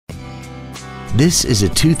This is a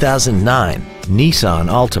 2009 Nissan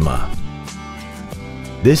Altima.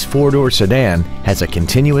 This four-door sedan has a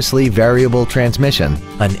continuously variable transmission,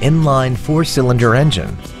 an inline four-cylinder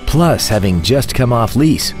engine. Plus, having just come off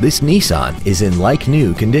lease, this Nissan is in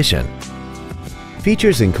like-new condition.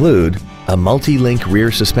 Features include a multi-link rear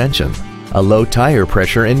suspension, a low tire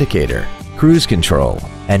pressure indicator, cruise control,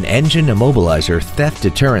 an engine immobilizer theft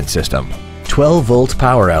deterrent system, 12-volt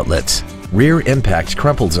power outlets, rear impact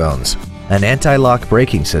crumple zones, an anti-lock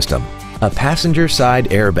braking system, a passenger side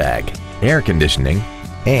airbag, air conditioning,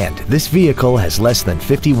 and this vehicle has less than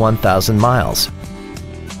 51,000 miles.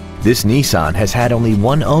 This Nissan has had only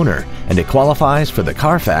one owner and it qualifies for the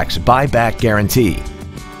Carfax buyback guarantee.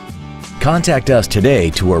 Contact us today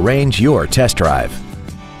to arrange your test drive.